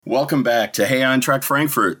Welcome back to Hey Eintracht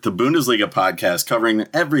Frankfurt, the Bundesliga podcast covering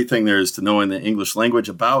everything there is to know in the English language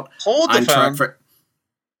about Hold the phone.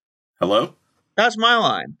 Hello? That's my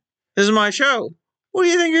line. This is my show. What do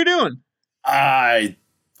you think you're doing? I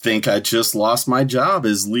think I just lost my job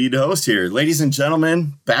as lead host here. Ladies and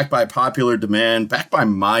gentlemen, back by popular demand, back by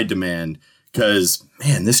my demand, because,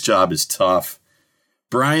 man, this job is tough.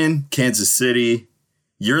 Brian, Kansas City,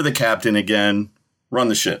 you're the captain again. Run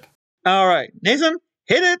the ship. All right. Nathan,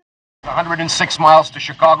 hit it. 106 miles to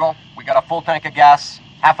Chicago. We got a full tank of gas,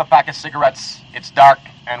 half a pack of cigarettes. It's dark,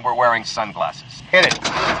 and we're wearing sunglasses. Hit it.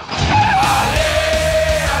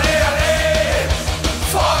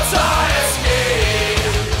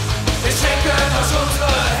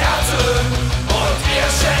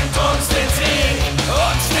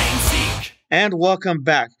 And welcome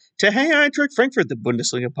back to Hey Eintracht Frankfurt, the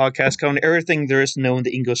Bundesliga podcast covering everything there is to know in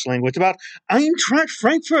the English language about Eintracht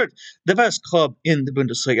Frankfurt, the best club in the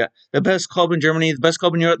Bundesliga, the best club in Germany, the best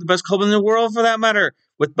club in Europe, the best club in the world for that matter,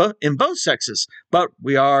 with in both sexes. But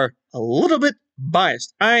we are a little bit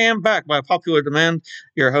biased. I am back by popular demand,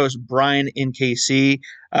 your host Brian NKC.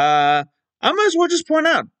 I might as well just point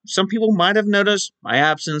out, some people might have noticed my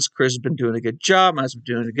absence. Chris has been doing a good job. I've been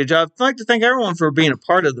doing a good job. I'd like to thank everyone for being a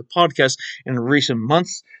part of the podcast in recent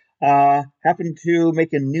months. Happened to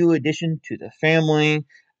make a new addition to the family.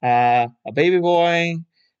 A baby boy,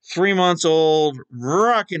 3 months old,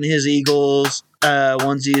 rocking his Eagles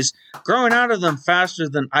onesies, growing out of them faster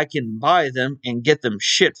than I can buy them and get them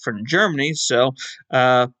shipped from Germany. So,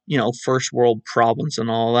 first world problems and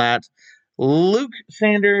all that. Luke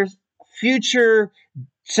Sanders, future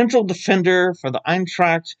central defender for the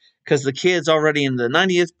Eintracht, because the kid's already in the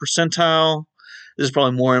 90th percentile. This is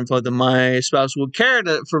probably more info than my spouse would care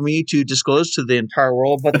for me to disclose to the entire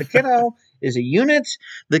world, but the kiddo is a unit.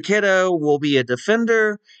 The kiddo will be a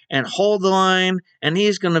defender and hold the line, and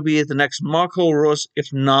he's going to be the next Marco Rose,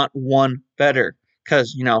 if not one better,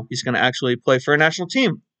 because, he's going to actually play for a national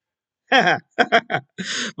team.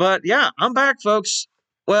 But, yeah, I'm back, folks.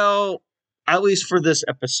 Well, at least for this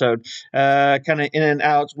episode, kind of in and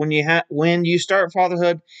out. When you start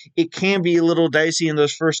fatherhood, it can be a little dicey in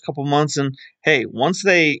those first couple months. And hey, once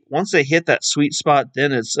they hit that sweet spot,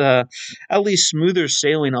 then it's at least smoother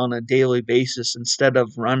sailing on a daily basis instead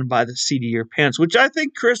of run by the seat of your pants, which I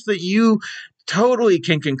think, Chris, that you totally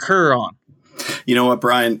can concur on. You know what,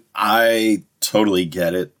 Brian? I totally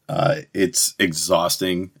get it. It's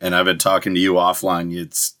exhausting, and I've been talking to you offline.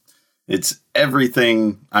 It's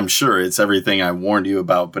everything, I'm sure it's everything I warned you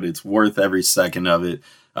about, but it's worth every second of it.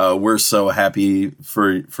 We're so happy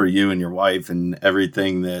for you and your wife and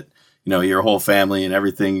everything that, your whole family and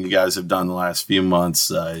everything you guys have done the last few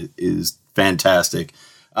months is fantastic.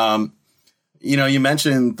 You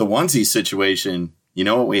mentioned the onesie situation. You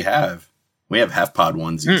know what we have? We have half-pod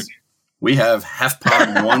onesies. We have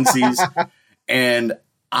half-pod onesies, and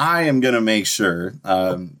I am going to make sure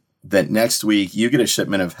that next week you get a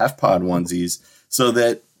shipment of half-pod onesies so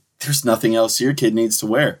that there's nothing else your kid needs to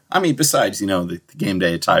wear. I mean, besides, the game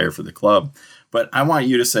day attire for the club. But I want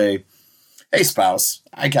you to say, hey, spouse,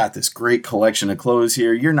 I got this great collection of clothes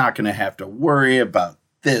here. You're not going to have to worry about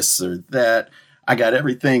this or that. I got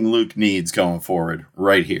everything Luke needs going forward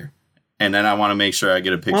right here. And then I want to make sure I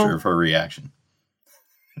get a picture of her reaction.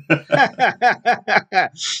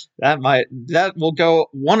 That will go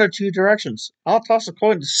one or two directions. I'll toss a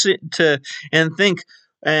coin and think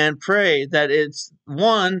and pray that it's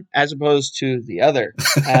one as opposed to the other,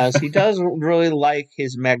 as he does really like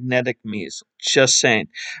his magnetic me's. Just saying.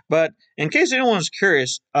 But in case anyone's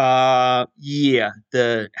curious, the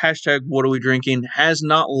hashtag what are we drinking has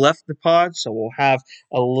not left the pod, so we'll have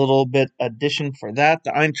a little bit addition for that.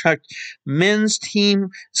 The Eintracht men's team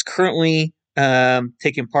is currently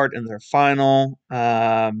taking part in their final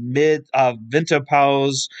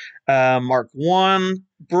Winterpause Mark 1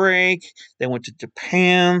 break. They went to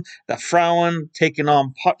Japan. The Frauen taking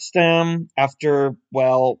on Potsdam after,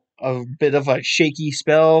 a bit of a shaky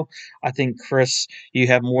spell. I think, Chris, you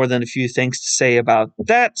have more than a few things to say about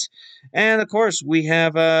that. And, of course, we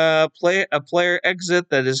have a player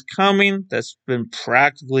exit that is coming that's been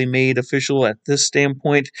practically made official at this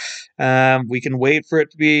standpoint. We can wait for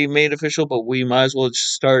it to be made official, but we might as well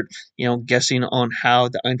just start, guessing on how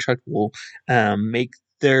the Eintracht will make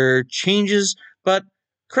their changes. But,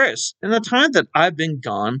 Chris, in the time that I've been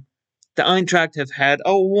gone, the Eintracht have had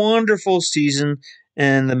a wonderful season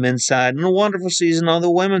in the men's side and a wonderful season on the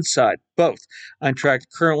women's side. Both. Eintracht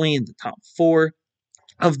currently in the top 4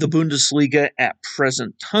 of the Bundesliga at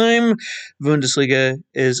present time. Bundesliga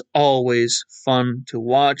is always fun to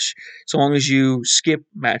watch, so long as you skip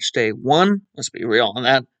match day 1. Let's be real on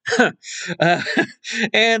that. uh,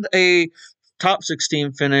 and a top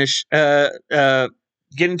 16 finish,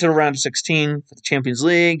 getting to the round of 16 for the Champions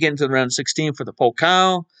League, getting to the round of 16 for the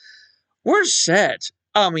Pokal. We're set.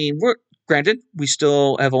 I mean, granted, we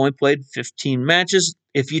still have only played 15 matches.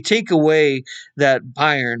 If you take away that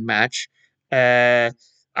Bayern match, a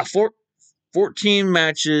 14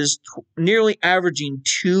 matches, nearly averaging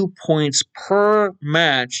 2 points per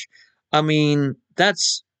match. I mean, that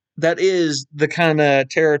is the kind of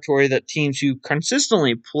territory that teams who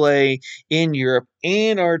consistently play in Europe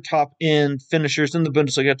and are top end finishers in the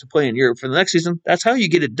Bundesliga have to play in Europe for the next season. That's how you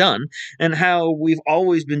get it done, and how we've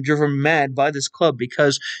always been driven mad by this club,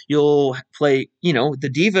 because you'll play, the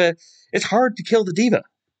diva. It's hard to kill the diva.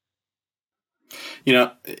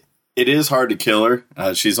 It is hard to kill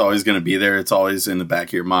her. She's always going to be there. It's always in the back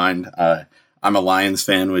of your mind. I'm a Lions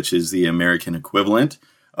fan, which is the American equivalent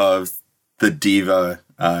of the diva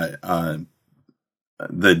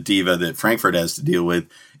that Frankfurt has to deal with.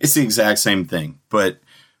 It's the exact same thing. But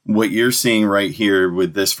what you're seeing right here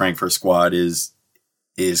with this Frankfurt squad is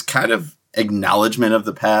kind of acknowledgement of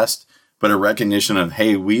the past, but a recognition of,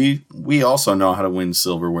 hey, we also know how to win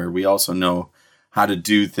silverware. We also know how to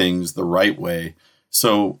do things the right way.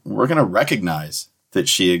 So we're going to recognize that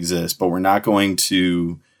she exists, but we're not going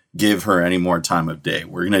to give her any more time of day.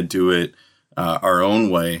 We're going to do it our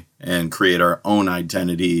own way and create our own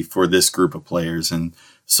identity for this group of players. And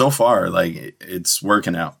so far, it's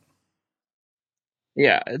working out.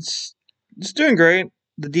 Yeah, it's doing great.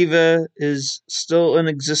 The diva is still in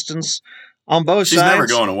existence on both sides. She's never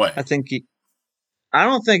going away. I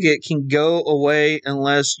don't think it can go away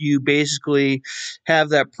unless you basically have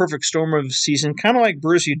that perfect storm of a season, kind of like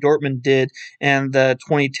Borussia Dortmund did in the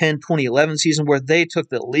 2010-2011 season, where they took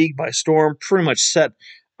the league by storm, pretty much set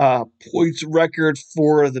points record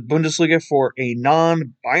for the Bundesliga for a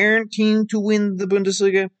non-Bayern team to win the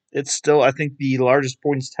Bundesliga. It's still, I think, the largest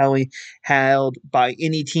points tally held by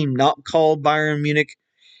any team not called Bayern Munich.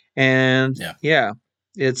 And yeah,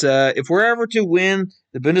 it's if we're ever to win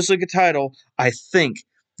the Bundesliga title, I think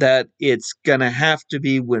that it's gonna have to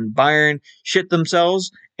be when Bayern shit themselves,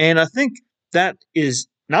 and I think that is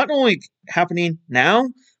not only happening now,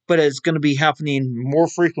 but it's going to be happening more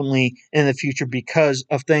frequently in the future because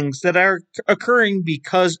of things that are occurring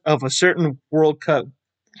because of a certain World Cup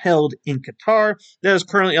held in Qatar that is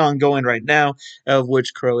currently ongoing right now, of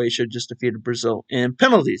which Croatia just defeated Brazil in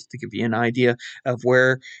penalties, to give you an idea of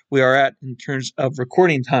where we are at in terms of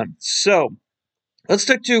recording time. So let's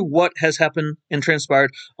stick to what has happened and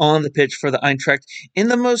transpired on the pitch for the Eintracht in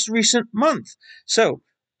the most recent month. So,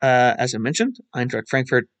 as I mentioned, Eintracht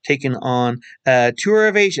Frankfurt taking on a tour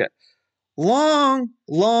of Asia. Long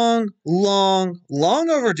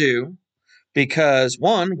overdue. Because,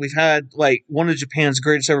 one, we've had one of Japan's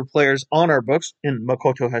greatest ever players on our books in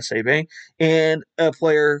Makoto Hasebe, and a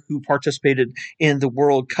player who participated in the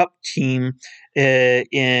World Cup team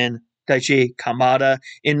in Daichi Kamada.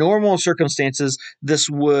 In normal circumstances, this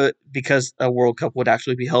would, because a World Cup would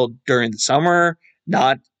actually be held during the summer,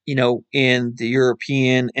 not in the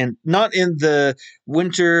European and not in the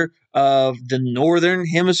winter of the Northern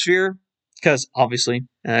Hemisphere, because obviously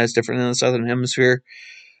it's different in the Southern Hemisphere.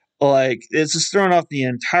 It's just thrown off the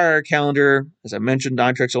entire calendar. As I mentioned,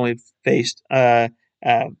 Eintracht's only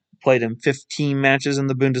played in 15 matches in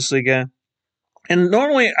the Bundesliga. And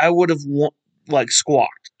normally I would have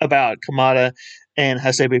squawked about Kamada and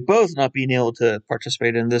Hasebe both not being able to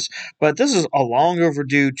participate in this. But this is a long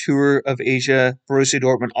overdue tour of Asia. Borussia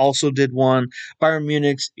Dortmund also did one. Bayern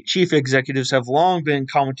Munich's chief executives have long been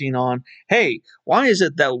commenting on, hey, why is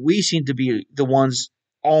it that we seem to be the ones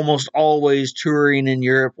almost always touring in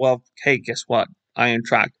Europe? Well, hey, guess what?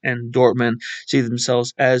 Eintracht and Dortmund see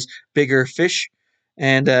themselves as bigger fish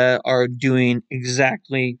and are doing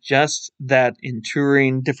exactly just that in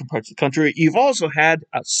touring different parts of the country. You've also had,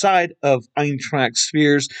 outside of Eintracht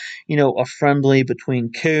spheres, a friendly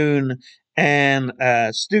between Köln and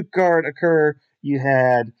Stuttgart occur. You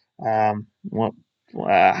had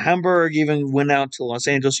Hamburg even went out to Los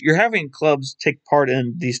Angeles. You're having clubs take part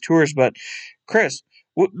in these tours, but Chris,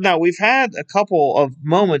 now, we've had a couple of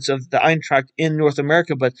moments of the Eintracht in North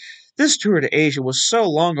America, but this tour to Asia was so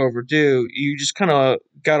long overdue, you just kind of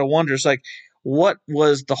got to wonder, it's what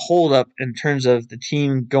was the holdup in terms of the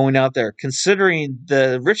team going out there, considering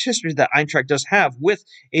the rich history that Eintracht does have with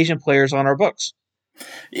Asian players on our books?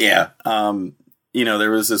 Yeah.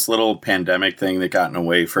 There was this little pandemic thing that got in the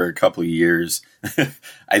way for a couple of years.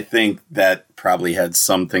 I think that probably had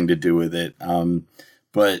something to do with it.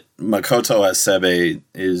 But Makoto Hasebe,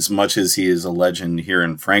 as much as he is a legend here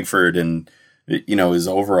in Frankfurt and, his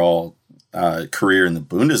overall career in the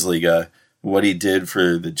Bundesliga, what he did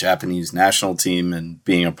for the Japanese national team and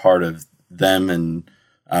being a part of them and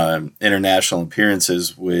international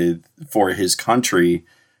appearances for his country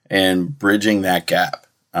and bridging that gap.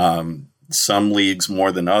 Some leagues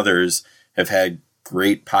more than others have had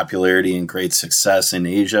great popularity and great success in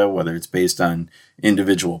Asia, whether it's based on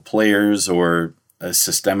individual players or a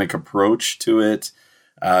systemic approach to it.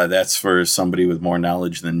 That's for somebody with more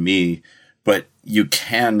knowledge than me. But you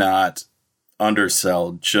cannot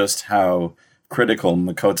undersell just how critical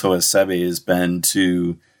Makoto Hasebe has been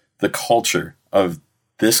to the culture of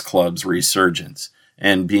this club's resurgence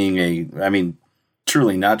and being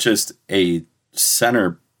truly not just a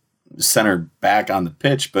center back on the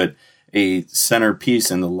pitch, but a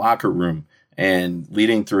centerpiece in the locker room and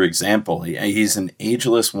leading through example. He's an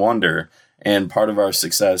ageless wonder, and part of our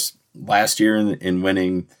success last year in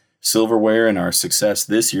winning silverware and our success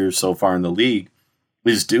this year so far in the league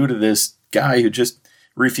is due to this guy who just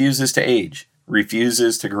refuses to age,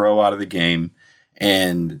 refuses to grow out of the game.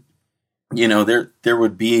 And, there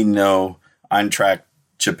would be no Eintracht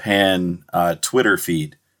Japan Twitter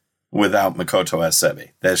feed without Makoto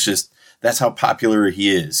Hasebe. That's how popular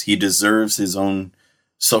he is. He deserves his own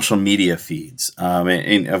social media feeds.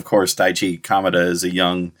 And of course, Daichi Kamada is a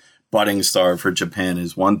young budding star for Japan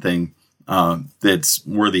is one thing that's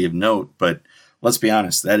worthy of note. But let's be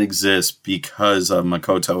honest, that exists because of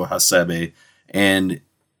Makoto Hasebe and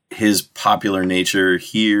his popular nature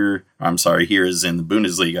here is in the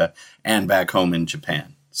Bundesliga and back home in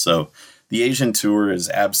Japan. So the Asian tour is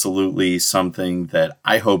absolutely something that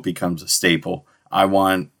I hope becomes a staple. I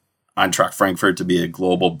want Eintracht Frankfurt to be a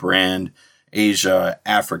global brand. Asia,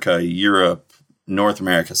 Africa, Europe, North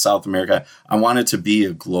America, South America. I want it to be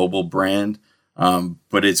a global brand.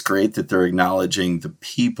 But it's great that they're acknowledging the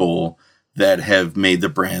people that have made the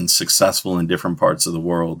brand successful in different parts of the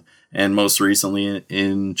world, and most recently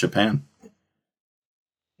in Japan.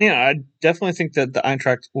 Yeah, I definitely think that the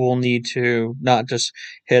Eintracht will need to not just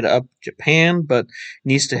hit up Japan, but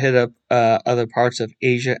needs to hit up other parts of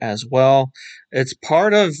Asia as well. It's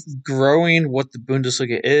part of growing what the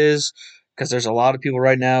Bundesliga is, because there's a lot of people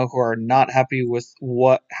right now who are not happy with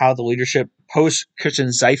how the leadership post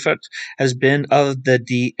Christian Seifert has been of the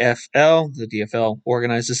DFL. The DFL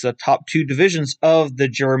organizes the top two divisions of the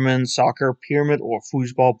German soccer pyramid or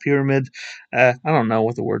Fußball pyramid. I don't know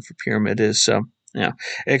what the word for pyramid is, so yeah,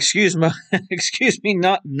 excuse me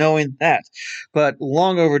not knowing that, but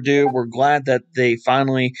long overdue. We're glad that they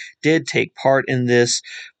finally did take part in this,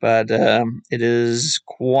 but it is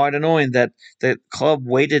quite annoying that the club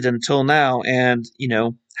waited until now, and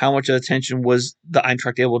how much attention was the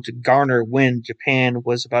Eintracht able to garner when Japan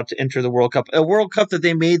was about to enter the World Cup, a World Cup that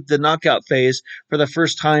they made the knockout phase for the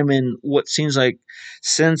first time in what seems like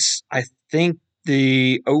since I think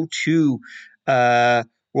the 2002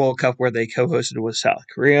 World Cup, where they co-hosted with South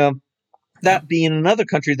Korea. That being another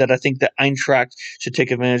country that I think that Eintracht should take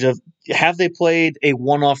advantage of. Have they played a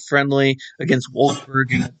one-off friendly against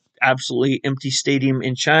Wolfsburg in an absolutely empty stadium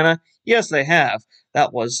in China? Yes, they have.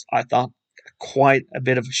 That was, I thought, quite a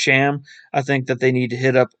bit of a sham. I think that they need to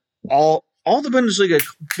hit up all the Bundesliga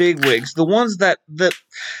big wigs, the ones that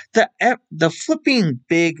the flipping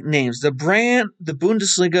big names, the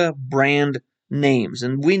Bundesliga brand names,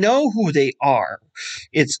 and we know who they are.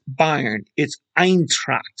 It's Bayern, it's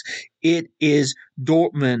Eintracht, it is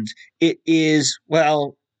Dortmund, it is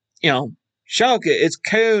Schalke, it's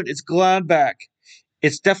Köln, it's Gladbach.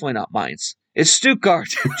 It's definitely not Mainz. It's Stuttgart.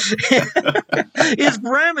 It's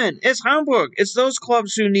Bremen. It's Hamburg. It's those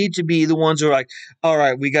clubs who need to be the ones who are like, all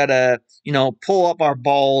right, we gotta pull up our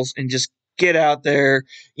balls and just get out there,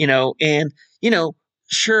 and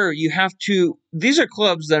sure, you have to. These are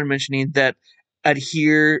clubs that I'm mentioning that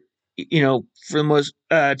adhere, for the most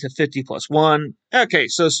to 50+1. Okay,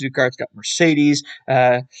 so Stuttgart's got Mercedes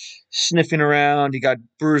sniffing around. You got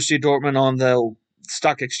Borussia Dortmund on the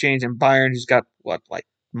stock exchange, and Bayern, who's got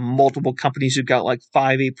multiple companies who've got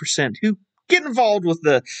 5-8% who get involved with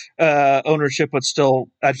the ownership, but still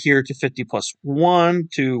adhere to 50+1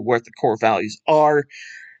 to where the core values are.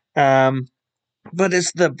 But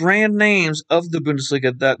it's the brand names of the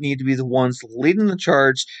Bundesliga that need to be the ones leading the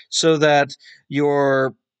charge, so that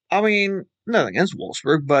nothing against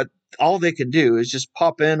Wolfsburg, but all they can do is just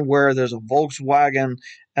pop in where there's a Volkswagen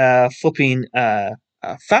flipping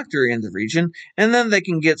factory in the region, and then they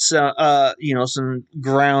can get some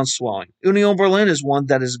ground swelling. Union Berlin is one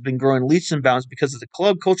that has been growing leaps and bounds because of the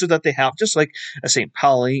club culture that they have, just like a St.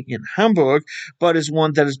 Pauli in Hamburg, but is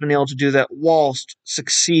one that has been able to do that whilst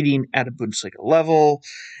succeeding at a Bundesliga level,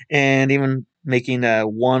 and even making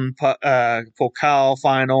one Pokal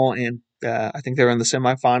final and I think they were in the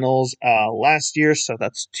semifinals last year, so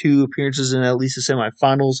that's 2 appearances in at least the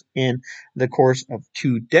semifinals in the course of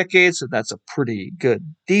 2 decades. So that's a pretty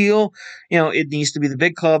good deal. It needs to be the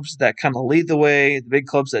big clubs that kind of lead the way, the big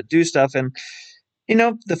clubs that do stuff, and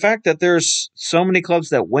the fact that there's so many clubs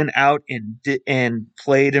that went out and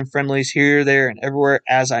played in friendlies here, there, and everywhere,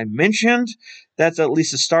 as I mentioned, that's at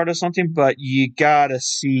least the start of something. But you gotta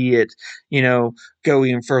see it, go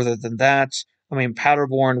even further than that. I mean,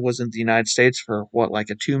 Paderborn was in the United States for like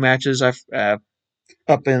 2 matches.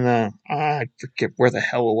 Up in I forget where the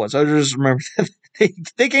hell it was. I just remember that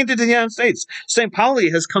they came to the United States. St. Pauli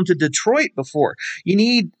has come to Detroit before. You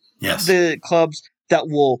need the clubs that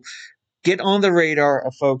will get on the radar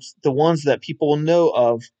of folks, the ones that people know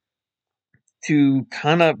of, to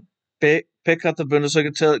kind of pick up the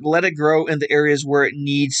Bundesliga, to let it grow in the areas where it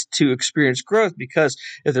needs to experience growth. Because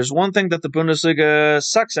if there's one thing that the Bundesliga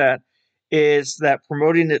sucks at, is that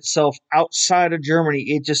promoting itself outside of Germany.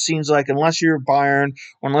 It just seems like unless you're Bayern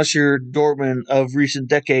or unless you're Dortmund of recent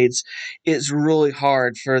decades, it's really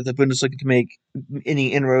hard for the Bundesliga to make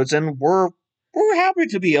any inroads. And we're happy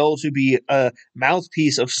to be able to be a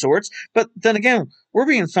mouthpiece of sorts, but then again, we're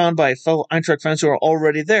being found by fellow Eintracht fans who are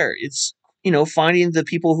already there. It's finding the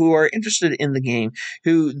people who are interested in the game,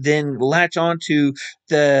 who then latch on to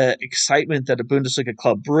the excitement that a Bundesliga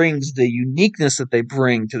club brings, the uniqueness that they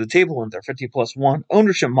bring to the table in their 50+1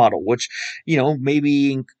 ownership model, which, may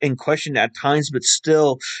be in question at times, but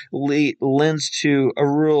still lends to a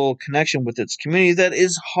real connection with its community that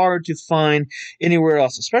is hard to find anywhere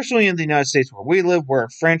else, especially in the United States where we live, where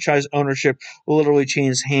franchise ownership literally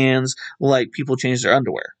changes hands like people change their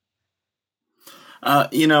underwear.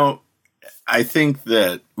 I think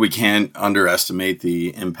that we can't underestimate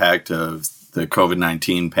the impact of the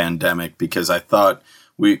COVID-19 pandemic, because I thought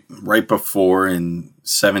right before in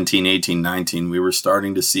 17, 18, 19, we were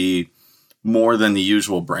starting to see more than the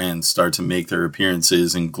usual brands start to make their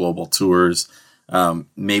appearances in global tours.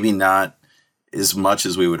 Maybe not as much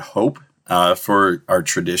as we would hope for our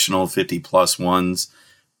traditional 50+1s,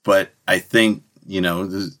 but I think,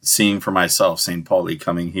 seeing for myself, St. Pauli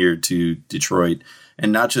coming here to Detroit,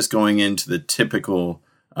 and not just going into the typical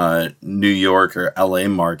New York or LA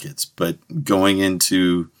markets, but going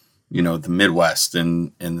into, the Midwest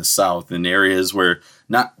and the South, and areas where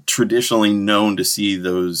not traditionally known to see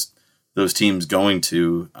those teams going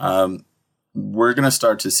to. We're going to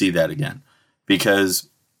start to see that again, because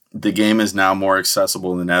the game is now more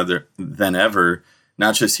accessible than ever,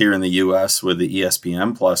 not just here in the U.S. with the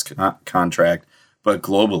ESPN Plus contract, but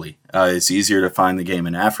globally. It's easier to find the game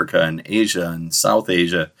in Africa and Asia and South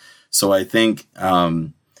Asia. So I think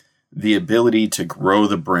the ability to grow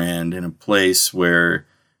the brand in a place where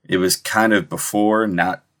it was kind of before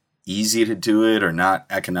not easy to do it or not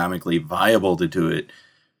economically viable to do it,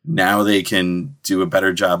 now they can do a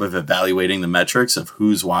better job of evaluating the metrics of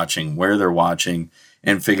who's watching, where they're watching,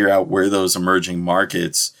 and figure out where those emerging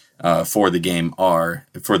markets for the game are,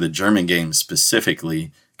 for the German game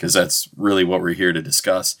specifically, because that's really what we're here to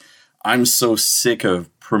discuss. I'm so sick of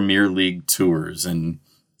Premier League tours and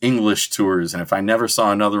English tours, and if I never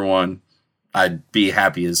saw another one, I'd be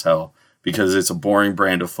happy as hell, because it's a boring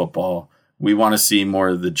brand of football. We want to see more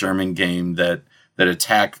of the German game, that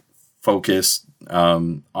attack-focused,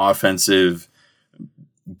 offensive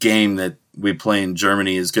game that we play in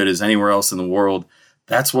Germany as good as anywhere else in the world.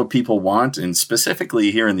 That's what people want, and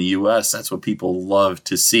specifically here in the U.S., that's what people love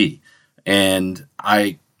to see. And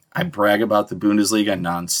I brag about the Bundesliga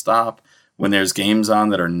nonstop. When there's games on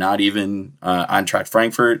that are not even Eintracht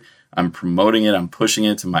Frankfurt, I'm promoting it, I'm pushing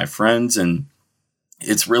it to my friends, and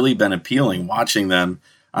it's really been appealing watching them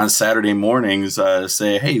on Saturday mornings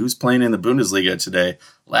say, hey, who's playing in the Bundesliga today?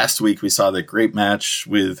 Last week we saw the great match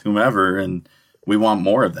with whomever, and we want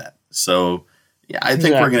more of that. So yeah, I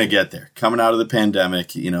think we're going to get there. Coming out of the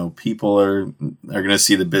pandemic, people are going to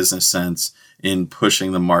see the business sense in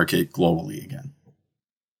pushing the market globally again.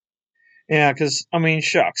 Yeah, because,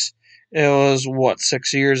 shucks. It was,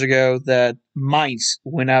 6 years ago that Mainz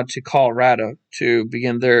went out to Colorado to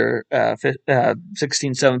begin their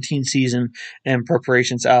 16-17 season and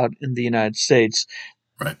preparations out in the United States.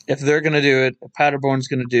 Right. If they're going to do it, if Paderborn's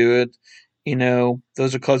going to do it,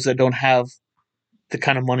 those are clubs that don't have the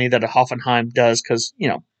kind of money that a Hoffenheim does, because,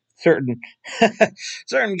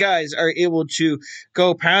 certain guys are able to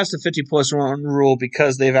go past the 50+1 rule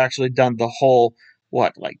because they've actually done the whole,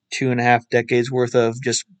 2.5 decades worth of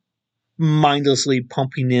just mindlessly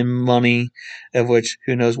pumping in money, of which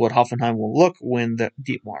who knows what Hoffenheim will look when the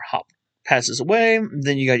Dietmar Hopp passes away.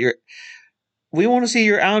 Then you got we want to see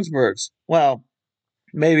your Augsburgs. Well,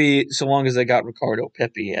 maybe so long as they got Ricardo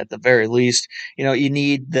Pepi at the very least. You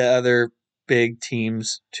need the other big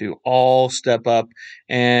teams to all step up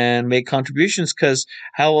and make contributions, because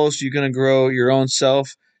how else are you going to grow your own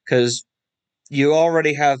self? Because you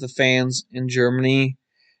already have the fans in Germany.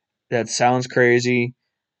 That sounds crazy.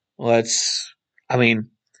 I mean,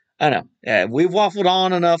 I don't know. Yeah, we've waffled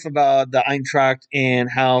on enough about the Eintracht and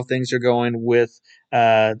how things are going with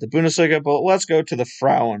the Bundesliga, but let's go to the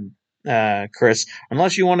Frauen, Chris.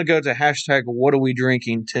 Unless you want to go to hashtag what are we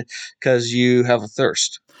drinking because you have a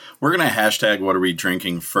thirst. We're going to hashtag what are we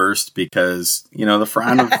drinking first because, the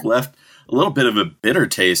Frauen have left a little bit of a bitter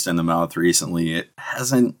taste in the mouth recently. It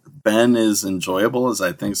hasn't been as enjoyable as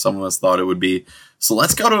I think some of us thought it would be. So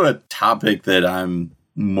let's go to a topic that I'm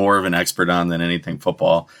more of an expert on than anything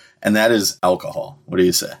football, and that is alcohol. What do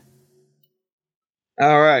you say?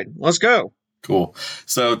 All right, let's go. Cool.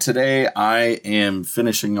 So today I am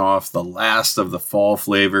finishing off the last of the fall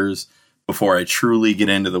flavors before I truly get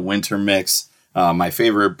into the winter mix. My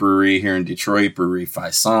favorite brewery here in Detroit, Brewery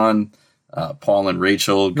Faisan. Paul and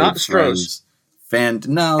Rachel, good Not friends.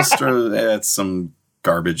 Stroh, that's some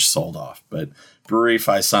garbage sold off. But Brewery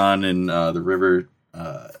Faisan in the River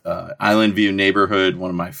Island View neighborhood,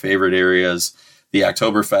 one of my favorite areas. The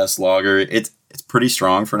Oktoberfest lager, it's pretty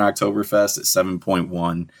strong for an Oktoberfest at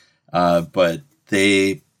 7.1. But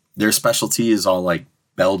their specialty is all like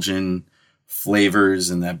Belgian flavors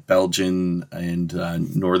and that Belgian and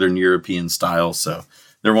Northern European style. So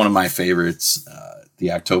they're one of my favorites. The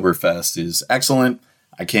Oktoberfest is excellent.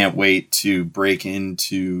 I can't wait to break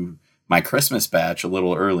into my Christmas batch a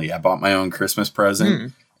little early. I bought my own Christmas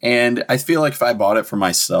present, and I feel like if I bought it for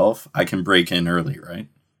myself, I can break in early, right?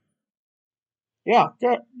 Yeah,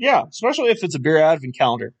 yeah. Especially if it's a beer advent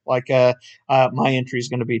calendar, like my entry is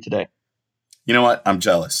going to be today. You know what? I'm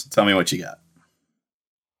jealous. Tell me what you got.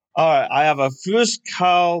 All right, I have a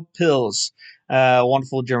Fußkau Pils,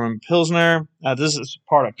 wonderful German Pilsner. This is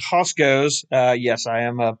part of Costco's. Yes, I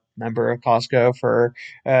am a member of Costco for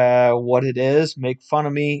what it is. Make fun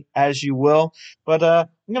of me as you will. But I'm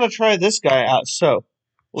going to try this guy out. So,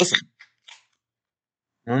 listen.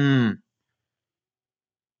 A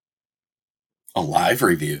live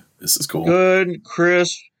review. This is cool. Good,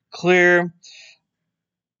 crisp, clear.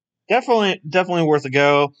 Definitely worth a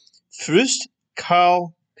go.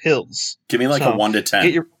 Fußkau Pils. Give me like a 1 to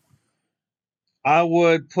 10. I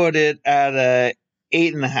would put it at a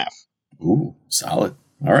 8.5. Ooh, solid.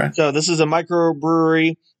 All right. So this is a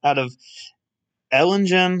microbrewery out of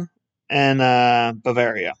Ellingen and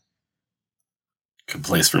Bavaria. Good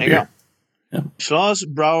place for there beer. Yeah. Schloss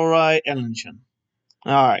Brauerei Ellingen.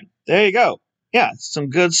 All right, there you go. Yeah, this is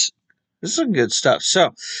some good stuff.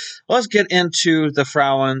 So let's get into the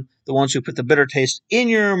Frauen, the ones who put the bitter taste in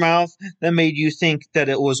your mouth that made you think that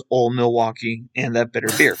it was old Milwaukee and that bitter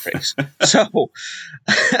beer face. So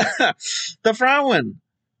the Frauen,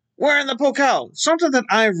 we're in the Pokal. Something that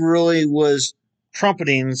I really was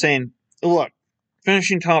trumpeting and saying, look,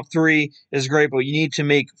 finishing top 3 is great, but you need to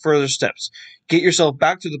make further steps. Get yourself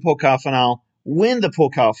back to the Pokal final, win the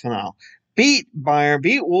Pokal final, beat Bayern,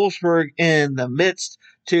 beat Wolfsburg in the midst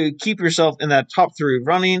to keep yourself in that top 3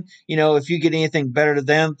 running. If you get anything better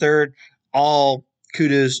than third, all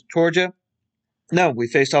kudos towards you. No, we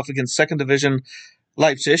faced off against second division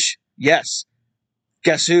Leipzig. Yes.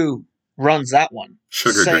 Guess who runs that one?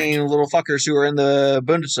 Sugar Same drink. little fuckers who are in the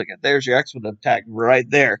Bundesliga. There's your expletive tag right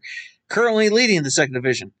there. Currently leading the second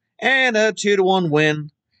division. And a 2-1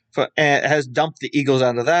 win has dumped the Eagles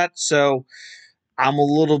out of that. So I'm a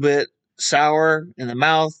little bit sour in the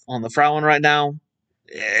mouth on the Frauen right now.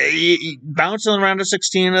 Bouncing around to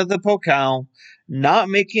 16 of the Pokal, not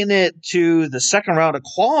making it to the second round of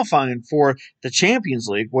qualifying for the Champions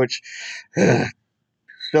League, which still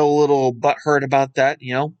a little butthurt about that,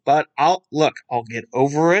 but I'll get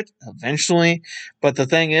over it eventually. But the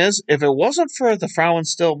thing is, if it wasn't for the Frauen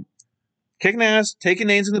still kicking ass, taking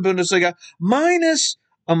names in the Bundesliga, minus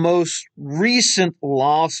a most recent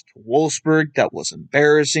loss to Wolfsburg that was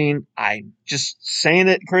embarrassing. I'm just saying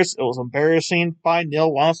it, Chris. It was embarrassing.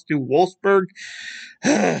 5-0 loss to Wolfsburg.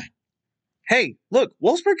 Hey, look,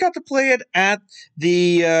 Wolfsburg got to play it at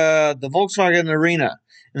the Volkswagen Arena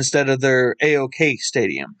instead of their AOK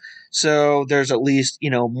stadium. So there's at least,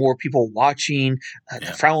 more people watching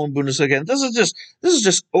the Frauen Bundesliga. And this is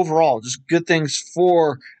just overall just good things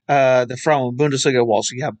for the Frauen Bundesliga. Well,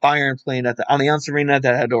 so you have Bayern playing at the Allianz Arena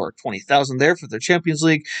that had over 20,000 there for their Champions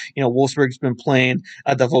League. Wolfsburg's been playing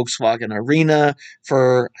at the Volkswagen Arena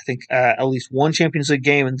for, I think, at least one Champions League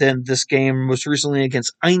game. And then this game most recently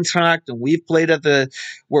against Eintracht. And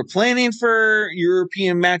we're planning for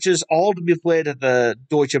European matches all to be played at the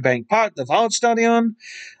Deutsche Bank Park, the Waldstadion.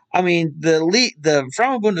 I mean, the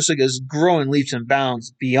Frauen Bundesliga is growing leaps and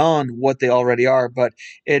bounds beyond what they already are, but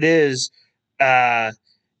it is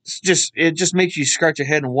it just makes you scratch your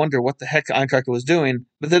head and wonder what the heck Eintracht was doing.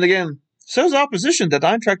 But then again, so is the opposition that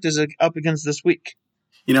Eintracht is up against this week.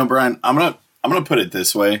 You know, Brian, I'm gonna put it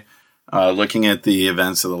this way. Looking at the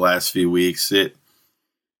events of the last few weeks,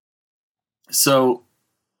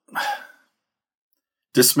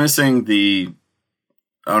 dismissing the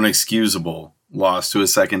unexcusable loss to a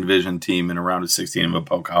second division team in a round of 16 of a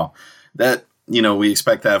Pokal, that, we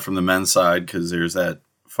expect that from the men's side because there's that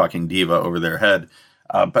fucking diva over their head.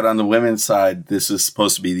 But on the women's side, this is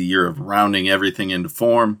supposed to be the year of rounding everything into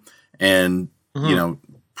form and,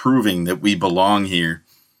 proving that we belong here.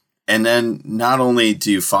 And then not only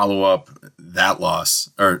do you follow up that loss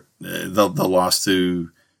or the loss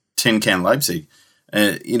to Tin Can Leipzig,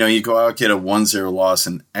 you go out, get a 1-0 loss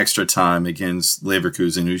in extra time against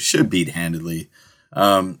Leverkusen, who should beat handedly.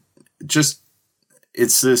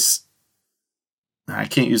 It's this, I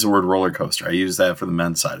can't use the word roller coaster. I use that for the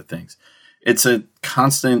men's side of things. It's a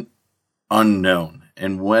constant unknown.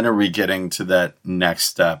 And when are we getting to that next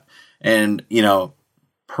step? And,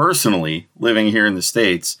 personally, living here in the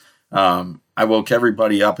States, I woke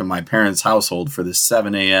everybody up in my parents' household for this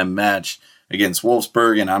 7 a.m. match against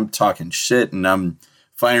Wolfsburg, and I'm talking shit, and I'm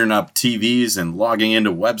firing up TVs and logging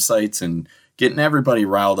into websites and getting everybody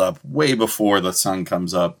riled up way before the sun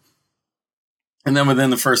comes up. And then within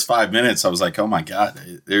the first 5 minutes, I was like, oh my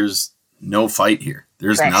God, there's no fight here.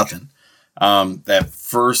 There's nothing. That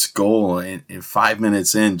first goal in 5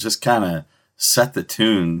 minutes in just kind of set the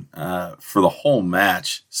tune for the whole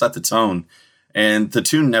match, set the tone. And the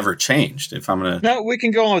tune never changed. If I'm going to... No, we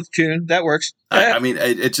can go on with the tune. That works. I mean,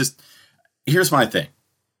 it just... Here's my thing.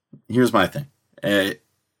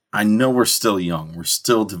 I know we're still young. We're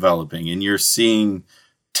still developing. And you're seeing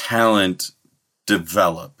talent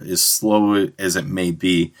develop, as slow as it may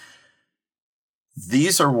be.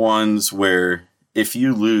 These are ones where if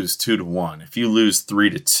you lose 2-1, if you lose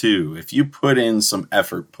 3-2, if you put in some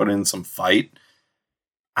effort, put in some fight,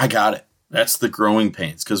 I got it. That's the growing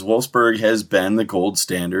pains, because Wolfsburg has been the gold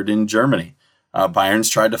standard in Germany. Bayern's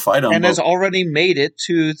tried to fight them. And has already made it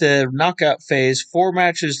to the knockout phase 4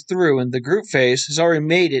 matches through, and the group phase has already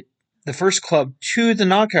made it, the first club, to the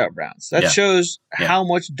knockout rounds. That shows how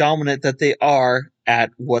much dominant that they are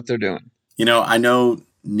at what they're doing. I know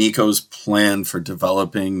Nico's plan for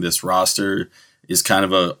developing this roster is kind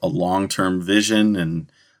of a long-term vision, and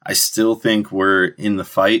I still think we're in the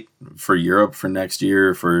fight for Europe for next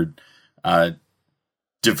year, for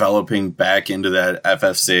developing back into that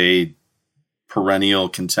FFC perennial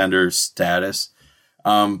contender status.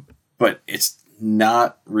 But it's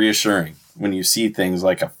not reassuring when you see things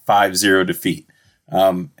like a 5-0 defeat.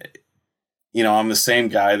 I'm the same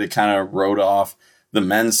guy that kind of wrote off the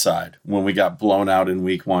men's side when we got blown out in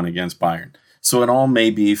week 1 against Bayern. So it all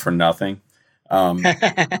may be for nothing.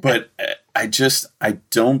 But I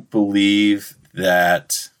don't believe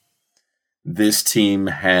that this team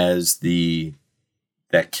has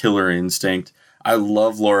that killer instinct. I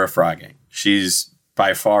love Laura Frage. She's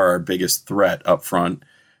by far our biggest threat up front.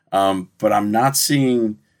 But I'm not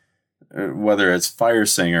seeing whether it's Fire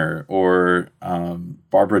Singer or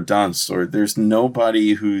Barbara Dunst, or there's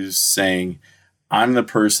nobody who's saying, I'm the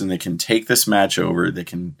person that can take this match over, that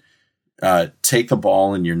can take the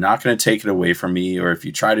ball and you're not going to take it away from me. Or if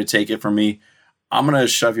you try to take it from me, I'm going to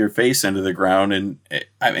shove your face into the ground. And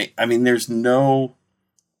I mean, there's no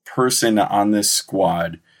person on this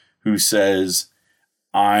squad who says,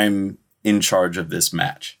 I'm in charge of this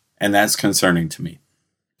match. And that's concerning to me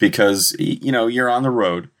because, you're on the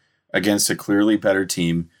road against a clearly better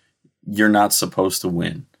team. You're not supposed to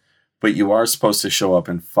win, but you are supposed to show up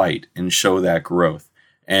and fight and show that growth.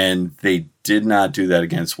 And they did not do that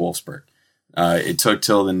against Wolfsburg. It took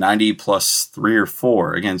till the 90 plus 3 or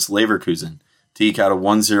 4 against Leverkusen to eke out a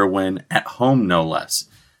 1-0 win at home, no less.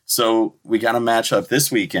 So we got a matchup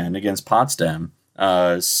this weekend against Potsdam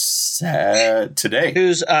today.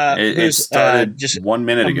 Who's started just 1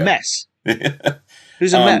 minute ago. Mess.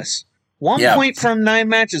 Who's a mess. 1 point from 9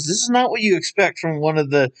 matches. This is not what you expect from one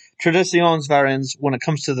of the Traditionsvereins when it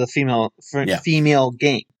comes to the female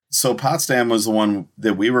game. So Potsdam was the one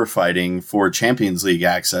that we were fighting for Champions League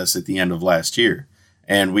access at the end of last year.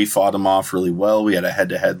 And we fought them off really well. We had a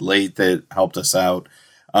head-to-head late that helped us out.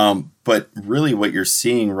 But really what you're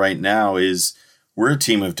seeing right now is we're a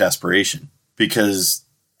team of desperation because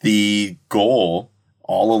the goal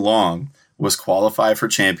all along was qualify for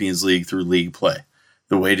Champions League through league play.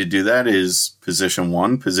 The way to do that is position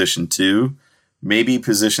 1, position 2, maybe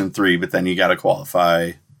position 3, but then you got to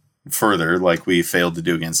qualify further like we failed to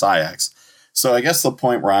do against Ajax. So I guess the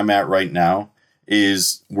point where I'm at right now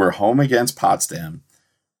is we're home against Potsdam.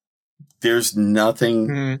 There's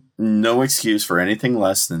nothing, no excuse for anything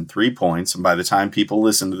less than 3 points. And by the time people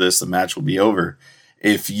listen to this, the match will be over.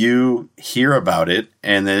 If you hear about it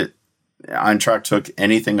and that Eintracht took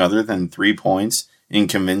anything other than 3 points in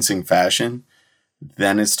convincing fashion,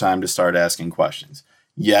 then it's time to start asking questions.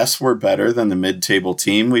 Yes, we're better than the mid-table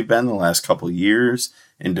team we've been the last couple of years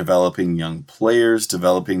in developing young players,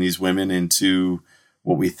 developing these women into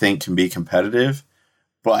what we think can be competitive.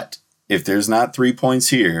 But if there's not 3 points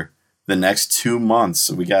here, the next 2 months,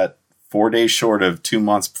 so we got 4 days short of 2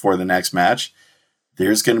 months before the next match,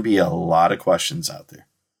 there's going to be a lot of questions out there.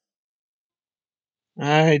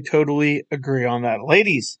 I totally agree on that.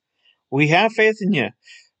 Ladies, we have faith in you,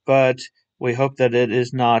 but we hope that it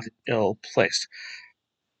is not ill-placed.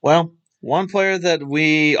 Well, one player that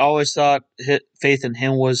we always thought faith in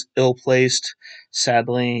him was ill-placed,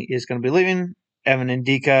 sadly, is going to be leaving. Evan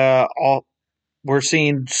Ndika. We're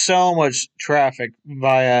seeing so much traffic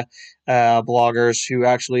via bloggers who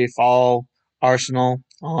actually follow Arsenal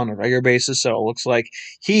on a regular basis. So it looks like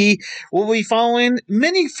he will be following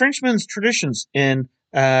many Frenchmen's traditions in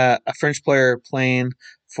a French player playing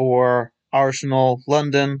for Arsenal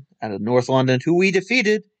London out of North London, who we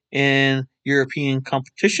defeated in European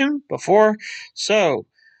competition before. So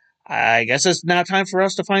I guess it's now time for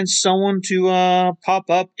us to find someone to pop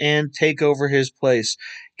up and take over his place.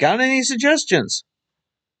 Got any suggestions?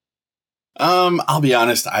 I'll be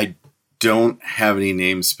honest, I don't have any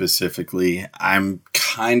names specifically. I'm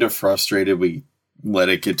kind of frustrated we let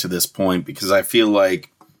it get to this point because I feel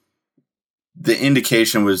like the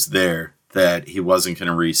indication was there that he wasn't going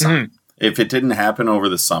to re-sign. Mm-hmm. If it didn't happen over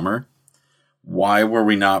the summer, why were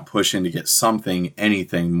we not pushing to get something,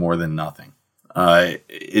 anything more than nothing?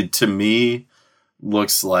 It to me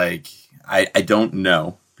looks like I don't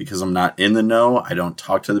know because I'm not in the know. I don't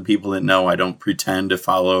talk to the people that know. I don't pretend to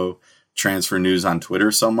follow transfer news on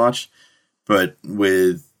Twitter so much. But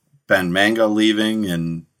with Ben Manga leaving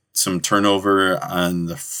and some turnover on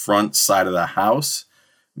the front side of the house,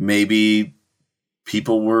 maybe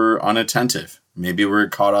people were unattentive. Maybe we're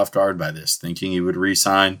caught off guard by this, thinking he would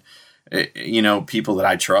re-sign. You know, people that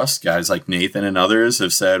I trust, guys like Nathan and others,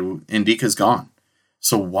 have said Ndika's gone.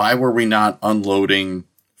 So why were we not unloading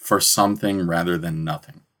for something rather than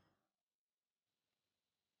nothing?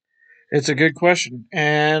 It's a good question.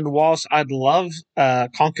 And whilst I'd love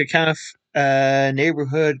CONCACAF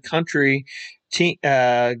neighborhood country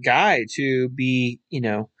guy to be,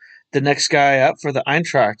 the next guy up for the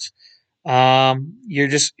Eintracht, you're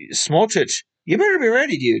just Smolcic. You better be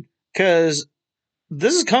ready, dude, because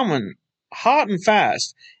this is coming hot and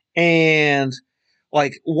fast. And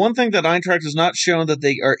like one thing that Eintracht has not shown that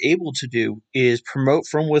they are able to do is promote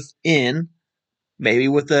from within. Maybe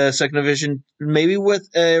with the second division, maybe with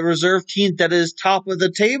a reserve team that is top of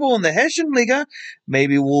the table in the Hessian Liga.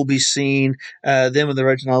 Maybe we'll be seeing them in the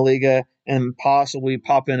Regionalliga and possibly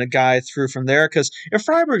pop in a guy through from there. Because if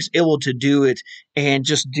Freiburg's able to do it and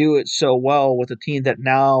just do it so well with a team that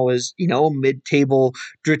now is, a mid-table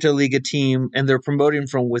Dritte Liga team and they're promoting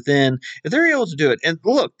from within, if they're able to do it, and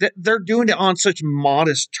look, they're doing it on such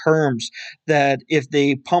modest terms that if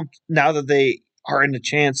they pump, now that they are in a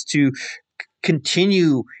chance to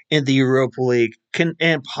continue in the Europa League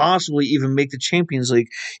and possibly even make the Champions League,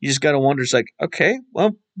 you just got to wonder, it's like, okay,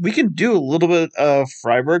 well, we can do a little bit of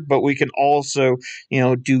Freiburg, but we can also,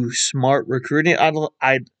 do smart recruiting.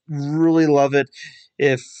 I'd really love it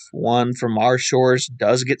if one from our shores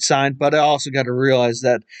does get signed, but I also got to realize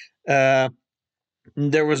that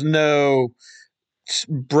there was no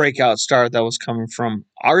breakout star that was coming from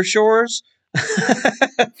our shores.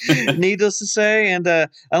 Needless to say, and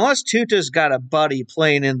unless Tuta's got a buddy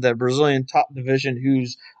playing in the Brazilian top division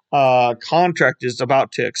whose contract is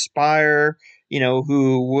about to expire,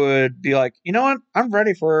 who would be like, you know what, I'm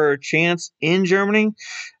ready for a chance in Germany,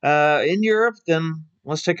 in Europe, then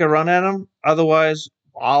let's take a run at him. Otherwise,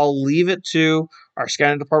 I'll leave it to our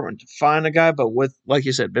scouting department to find a guy. But with, like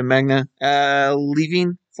you said, Ben Magna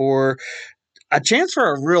leaving for a chance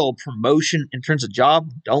for a real promotion in terms of job,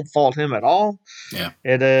 don't fault him at all. Yeah.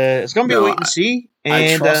 It's going to be a wait and see. And,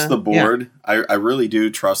 I trust the board. Yeah. I really do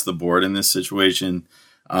trust the board in this situation.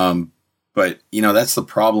 But, that's the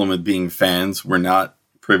problem with being fans. We're not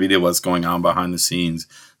privy to what's going on behind the scenes.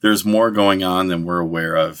 There's more going on than we're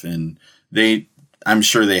aware of. And I'm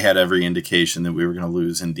sure they had every indication that we were going to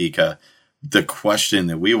lose Ndika. The question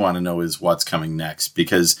that we want to know is what's coming next,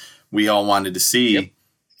 because we all wanted to see... Yep.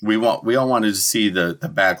 We all wanted to see the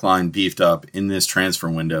back line beefed up in this transfer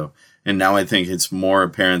window, and now I think it's more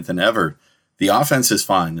apparent than ever. The offense is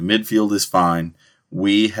fine. The midfield is fine.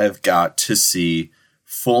 we have got to see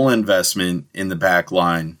full investment in the back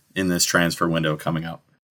line in this transfer window coming up.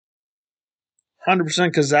 100%,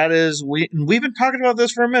 because that is, we've been talking about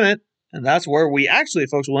this for a minute, and that's where we actually,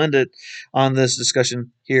 folks, will end it on this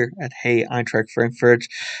discussion here at Hey Eintracht Frankfurt,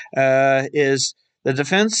 is the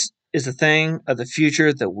defense is the thing of the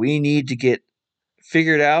future that we need to get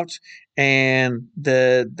figured out, and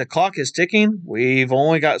the clock is ticking. We've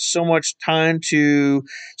only got so much time to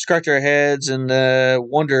scratch our heads and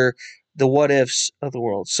wonder the what ifs of the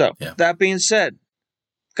world. So, That being said,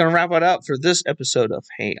 going to wrap it up for this episode of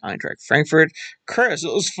Hey Eintracht Frankfurt. Chris,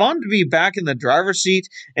 it was fun to be back in the driver's seat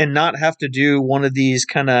and not have to do one of these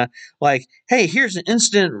kind of like, hey, here's an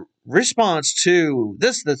instant response to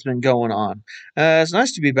this that's been going on. It's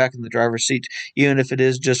nice to be back in the driver's seat, even if it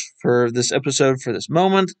is just for this episode, for this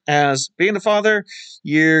moment. As being a father,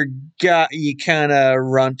 you kind of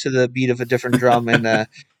run to the beat of a different drum and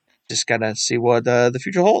just gotta see what the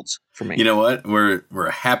future holds for me. You know what?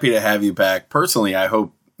 We're happy to have you back. Personally, I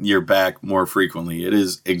hope you're back more frequently. It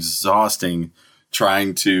is exhausting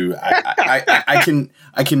trying to. I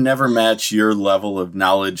can never match your level of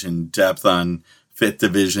knowledge and depth on 5th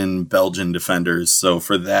Division Belgian defenders. So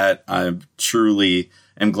for that, I truly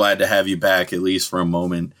am glad to have you back, at least for a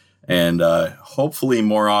moment, and hopefully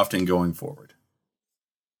more often going forward.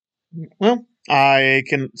 Well, I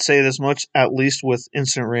can say this much, at least with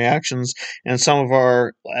instant reactions and some of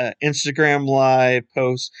our Instagram live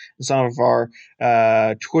posts and some of our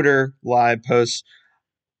Twitter live posts.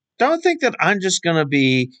 Don't think that I'm just going to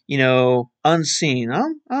be, unseen.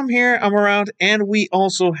 I'm here, I'm around, and we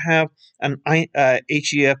also have an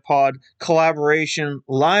HEF Pod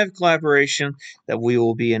live collaboration that we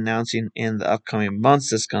will be announcing in the upcoming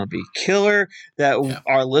months. That's going to be killer.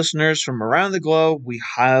 Our listeners from around the globe, we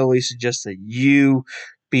highly suggest that you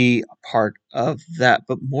be a part of that.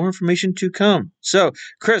 But more information to come. So,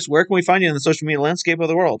 Chris, where can we find you in the social media landscape of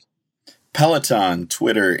the world? Peloton,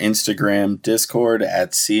 Twitter, Instagram, Discord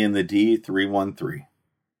at CintheD313.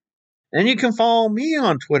 And you can follow me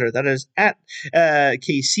on Twitter. That is at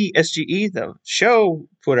KCSGE. The show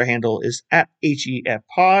Twitter handle is at HEF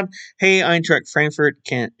Pod. Hey Eintracht Frankfurt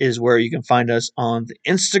is where you can find us on the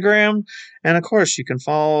Instagram. And of course, you can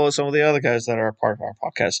follow some of the other guys that are a part of our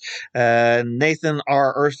podcast. Nathan,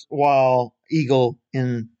 our erstwhile Eagle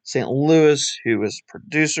in St. Louis, who is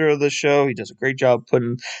producer of the show. He does a great job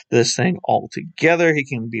putting this thing all together. He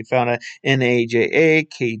can be found at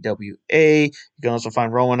NAJAKWA. You can also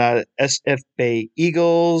find Roman at SF Bay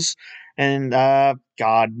Eagles. And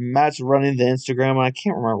Matt's running the Instagram. I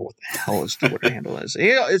can't remember what the hell his Twitter handle is.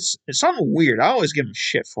 It's something weird. I always give him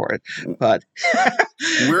shit for it. But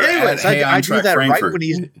anyways, I do that Frankfurt. Right when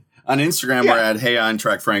he's on Instagram. We're at Hey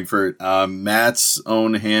Eintracht Frankfurt. Matt's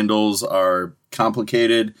own handles are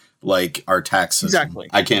complicated, like our tax system. Exactly.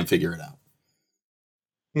 I can't figure it out.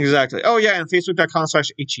 Exactly. Oh, yeah, and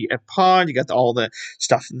Facebook.com/HEF Pod. You got all the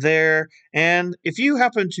stuff there. And if you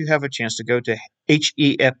happen to have a chance to go to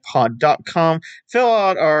HEFpod.com, fill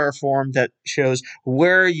out our form that shows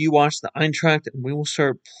where you watch the Eintracht, and we will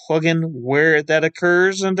start plugging where that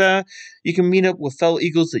occurs. And you can meet up with fellow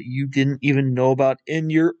Eagles that you didn't even know about in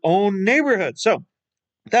your own neighborhood. So,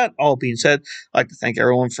 that all being said, I'd like to thank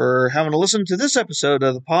everyone for having to listen to this episode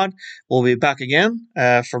of the pod. We'll be back again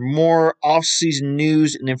for more off-season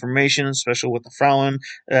news and information, especially with the Frauen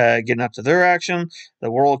getting up to their action.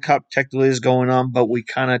 The World Cup technically is going on, but we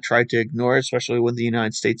kind of try to ignore it, especially when the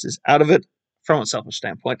United States is out of it from a selfish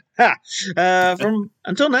standpoint.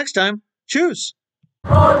 Until next time, choose.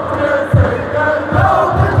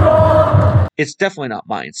 It's definitely not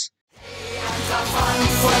mine.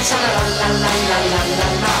 Frankfurt, la la la la la la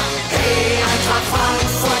la. Hey, Eintracht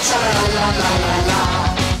Frankfurt, la la la la la la.